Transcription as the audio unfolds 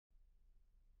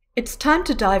It's time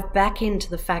to dive back into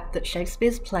the fact that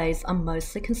Shakespeare's plays are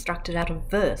mostly constructed out of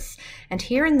verse, and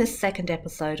here in this second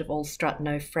episode of All Strut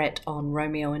No Fret on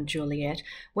Romeo and Juliet,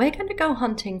 we're going to go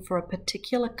hunting for a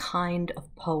particular kind of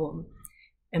poem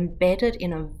embedded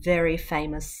in a very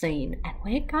famous scene, and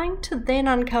we're going to then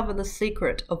uncover the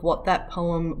secret of what that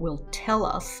poem will tell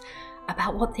us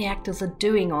about what the actors are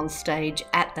doing on stage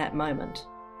at that moment.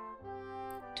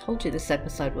 Told you this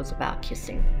episode was about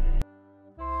kissing.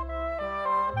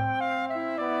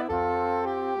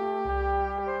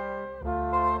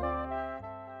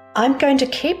 I'm going to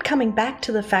keep coming back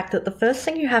to the fact that the first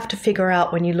thing you have to figure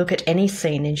out when you look at any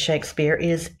scene in Shakespeare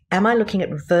is, am I looking at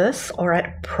verse or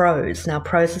at prose? Now,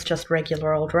 prose is just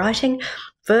regular old writing.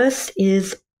 Verse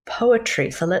is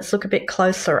poetry. So let's look a bit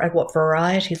closer at what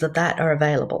varieties of that are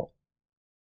available.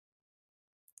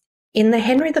 In the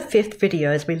Henry V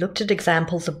videos, we looked at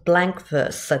examples of blank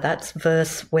verse. So that's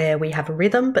verse where we have a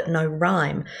rhythm but no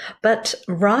rhyme. But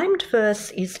rhymed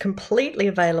verse is completely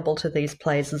available to these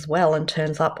plays as well and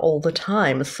turns up all the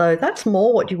time. So that's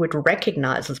more what you would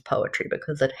recognize as poetry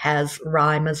because it has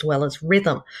rhyme as well as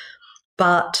rhythm.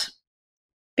 But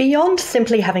beyond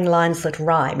simply having lines that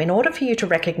rhyme, in order for you to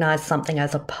recognize something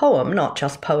as a poem, not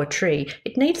just poetry,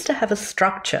 it needs to have a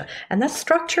structure. And that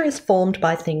structure is formed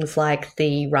by things like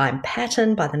the rhyme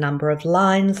pattern, by the number of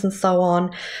lines and so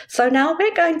on. So now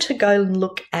we're going to go and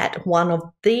look at one of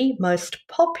the most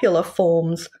popular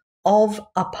forms of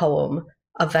a poem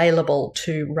available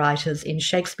to writers in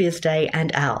Shakespeare's day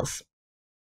and ours.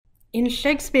 In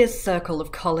Shakespeare's circle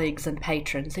of colleagues and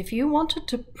patrons, if you wanted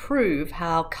to prove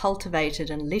how cultivated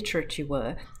and literate you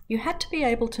were, you had to be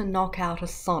able to knock out a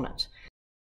sonnet.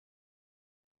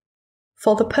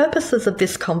 For the purposes of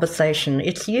this conversation,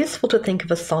 it's useful to think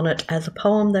of a sonnet as a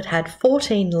poem that had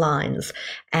 14 lines,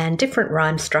 and different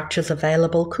rhyme structures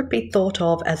available could be thought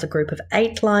of as a group of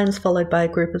 8 lines followed by a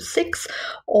group of 6,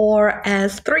 or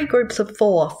as 3 groups of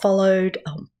 4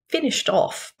 finished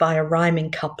off by a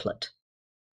rhyming couplet.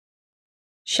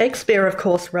 Shakespeare, of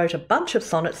course, wrote a bunch of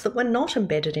sonnets that were not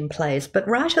embedded in plays, but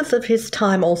writers of his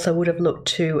time also would have looked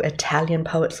to Italian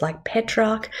poets like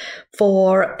Petrarch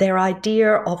for their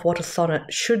idea of what a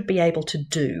sonnet should be able to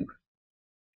do.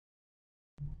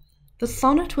 The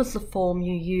sonnet was the form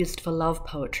you used for love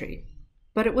poetry,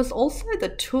 but it was also the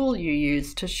tool you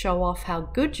used to show off how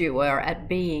good you were at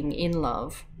being in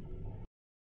love.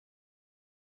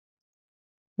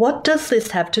 What does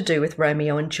this have to do with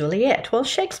Romeo and Juliet? Well,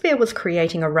 Shakespeare was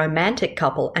creating a romantic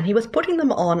couple and he was putting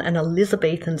them on an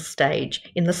Elizabethan stage.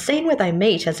 In the scene where they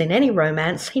meet, as in any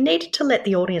romance, he needed to let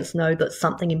the audience know that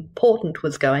something important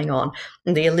was going on.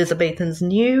 And the Elizabethans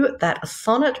knew that a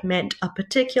sonnet meant a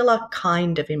particular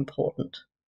kind of important.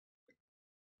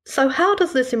 So how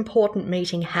does this important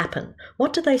meeting happen?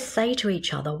 What do they say to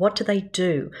each other? What do they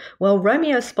do? Well,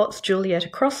 Romeo spots Juliet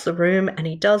across the room and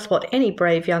he does what any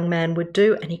brave young man would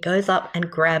do, and he goes up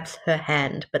and grabs her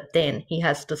hand, but then he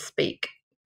has to speak.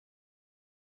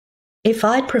 If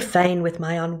I'd profane with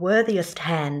my unworthiest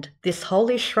hand this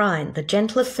holy shrine, the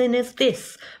gentlest sin is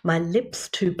this: my lips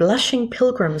to blushing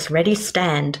pilgrims ready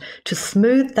stand, to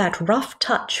smooth that rough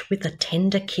touch with a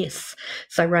tender kiss.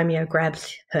 So Romeo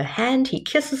grabs her hand, he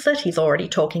kisses it, he's already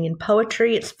talking in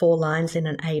poetry, it's 4 lines in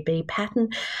an A-B pattern.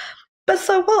 But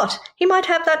so what? He might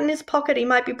have that in his pocket, he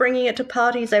might be bringing it to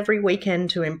parties every weekend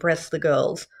to impress the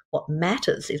girls. What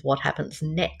matters is what happens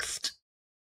next.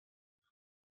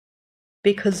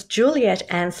 Because Juliet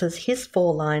answers his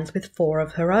 4 lines with 4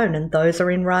 of her own, and those are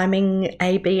in rhyming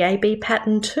A-B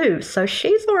pattern too. So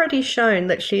she's already shown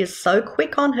that she is so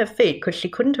quick on her feet, because she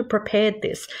couldn't have prepared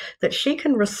this, that she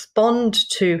can respond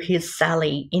to his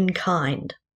sally in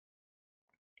kind.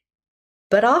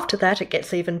 But after that it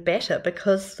gets even better,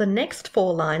 because the next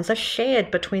 4 lines are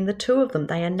shared between the two of them.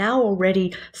 They are now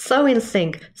already so in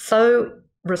sync, so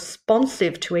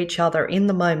responsive to each other in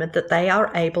the moment that they are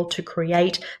able to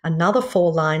create another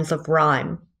 4 lines of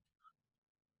rhyme.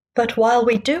 But while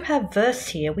we do have verse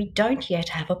here, we don't yet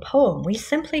have a poem. We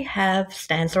simply have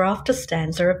stanza after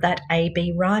stanza of that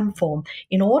A-B rhyme form.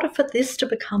 In order for this to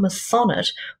become a sonnet,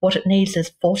 what it needs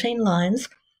is 14 lines,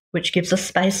 which gives us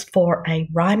space for a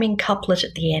rhyming couplet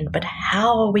at the end. But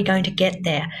how are we going to get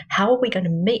there? How are we going to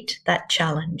meet that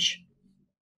challenge?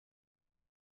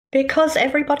 Because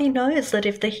everybody knows that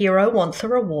if the hero wants a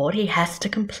reward, he has to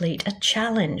complete a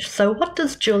challenge. So what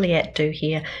does Juliet do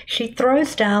here? She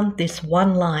throws down this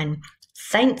one line: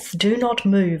 "Saints do not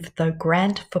move, though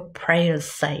grant for prayer's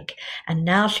sake." And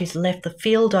now she's left the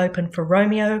field open for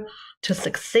Romeo to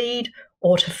succeed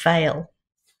or to fail.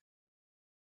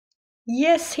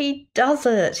 Yes, he does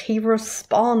it. He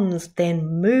responds,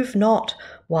 then move not,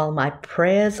 while my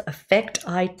prayers effect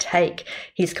I take.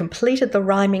 He's completed the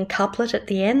rhyming couplet at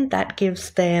the end. That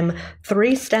gives them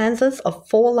 3 stanzas of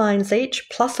 4 lines each,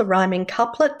 plus a rhyming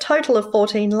couplet, total of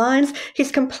 14 lines.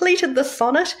 He's completed the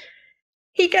sonnet.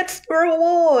 He gets the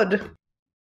reward.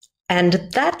 And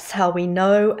that's how we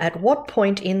know at what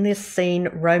point in this scene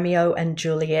Romeo and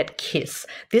Juliet kiss.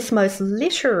 This most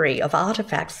literary of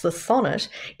artifacts, the sonnet,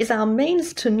 is our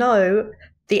means to know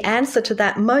the answer to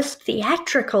that most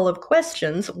theatrical of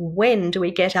questions: when do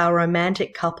we get our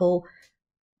romantic couple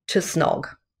to snog?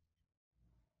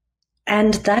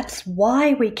 And that's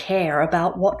why we care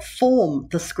about what form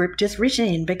the script is written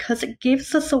in, because it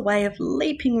gives us a way of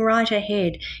leaping right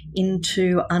ahead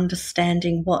into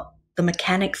understanding what the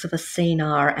mechanics of a scene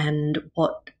are and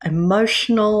what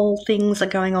emotional things are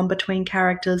going on between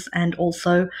characters, and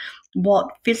also what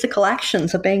physical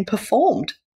actions are being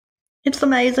performed. It's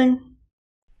amazing.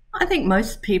 I think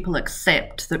most people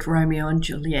accept that Romeo and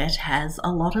Juliet has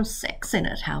a lot of sex in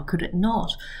it. How could it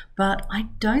not? But I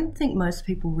don't think most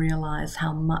people realise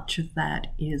how much of that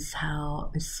is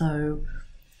so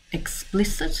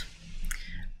explicit,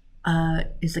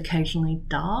 is occasionally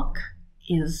dark,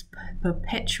 is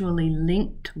perpetually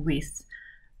linked with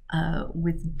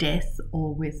death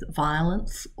or with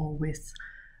violence or with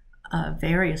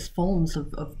various forms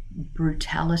of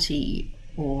brutality,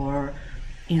 or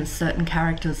in certain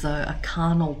characters a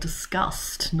carnal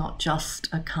disgust, not just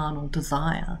a carnal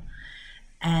desire.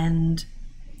 And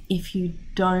if you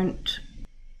don't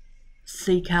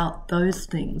seek out those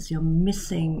things, you're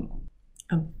missing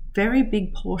a very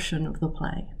big portion of the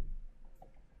play.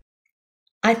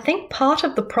 I think part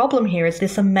of the problem here is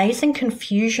this amazing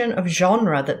confusion of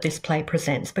genre that this play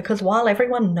presents, because while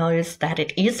everyone knows that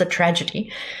it is a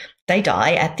tragedy, they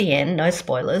die at the end, no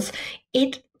spoilers,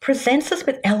 it presents us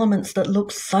with elements that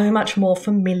look so much more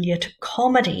familiar to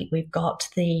comedy. We've got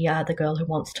the girl who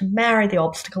wants to marry, the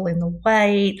obstacle in the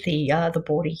way, the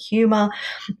bawdy humour,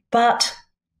 but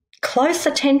close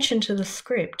attention to the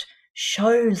script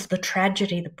shows the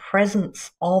tragedy. The presence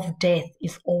of death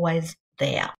is always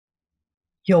there.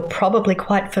 You're probably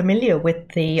quite familiar with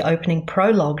the opening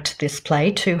prologue to this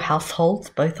play, 2 households,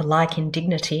 both alike in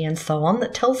dignity and so on,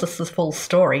 that tells us the full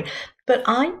story. But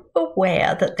I'm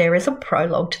aware that there is a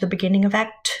prologue to the beginning of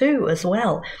Act 2 as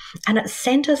well, and it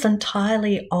centres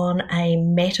entirely on a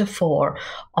metaphor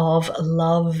of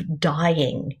love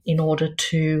dying in order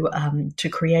to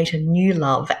create a new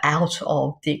love out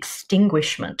of the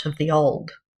extinguishment of the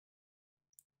old.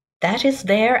 That is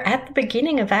there at the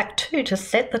beginning of Act 2 to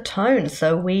set the tone,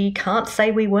 so we can't say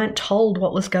we weren't told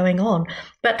what was going on.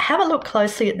 But have a look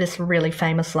closely at this really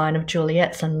famous line of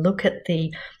Juliet's and look at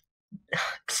the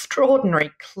extraordinary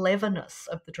cleverness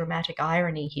of the dramatic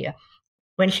irony here.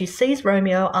 When she sees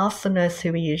Romeo, asks the nurse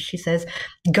who he is, she says,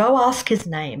 "Go ask his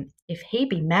name. If he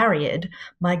be married,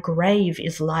 my grave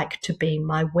is like to be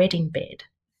my wedding bed."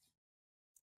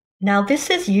 Now, this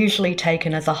is usually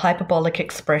taken as a hyperbolic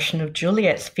expression of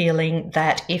Juliet's feeling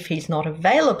that if he's not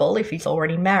available, if he's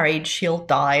already married, she'll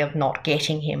die of not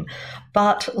getting him.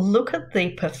 But look at the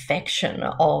perfection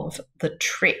of the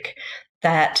trick,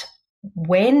 that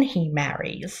when he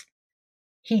marries,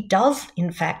 he does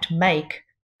in fact make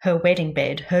her wedding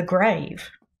bed her grave.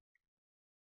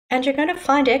 And you're going to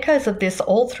find echoes of this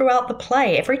all throughout the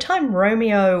play. Every time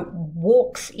Romeo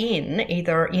walks in,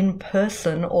 either in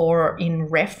person or in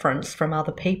reference from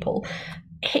other people,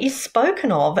 he's spoken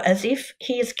of as if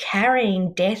he is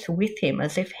carrying death with him,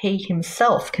 as if he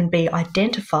himself can be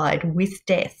identified with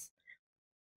death.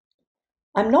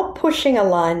 I'm not pushing a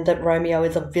line that Romeo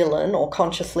is a villain or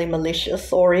consciously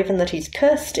malicious, or even that he's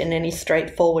cursed in any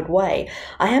straightforward way.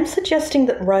 I am suggesting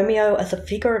that Romeo, as a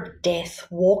figure of death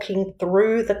walking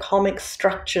through the comic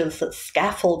structures that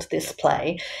scaffold this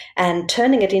play and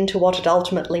turning it into what it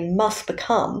ultimately must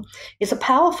become, is a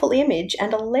powerful image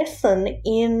and a lesson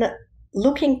in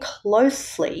looking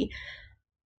closely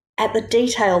at the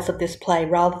details of this play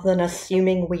rather than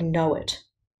assuming we know it.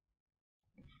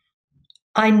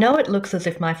 I know it looks as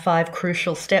if my 5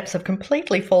 crucial steps have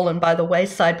completely fallen by the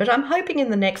wayside, but I'm hoping in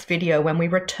the next video, when we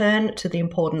return to the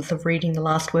importance of reading the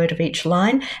last word of each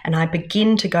line and I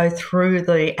begin to go through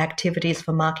the activities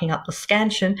for marking up the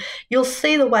scansion, you'll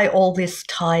see the way all this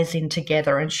ties in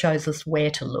together and shows us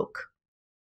where to look.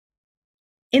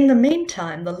 In the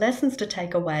meantime, the lessons to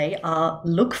take away are: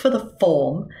 look for the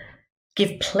form,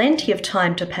 give plenty of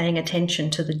time to paying attention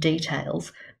to the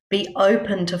details, be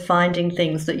open to finding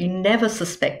things that you never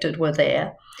suspected were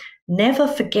there. Never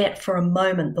forget for a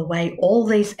moment the way all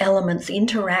these elements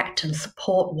interact and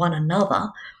support one another.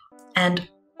 And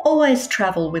Always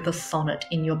travel with a sonnet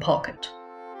in your pocket.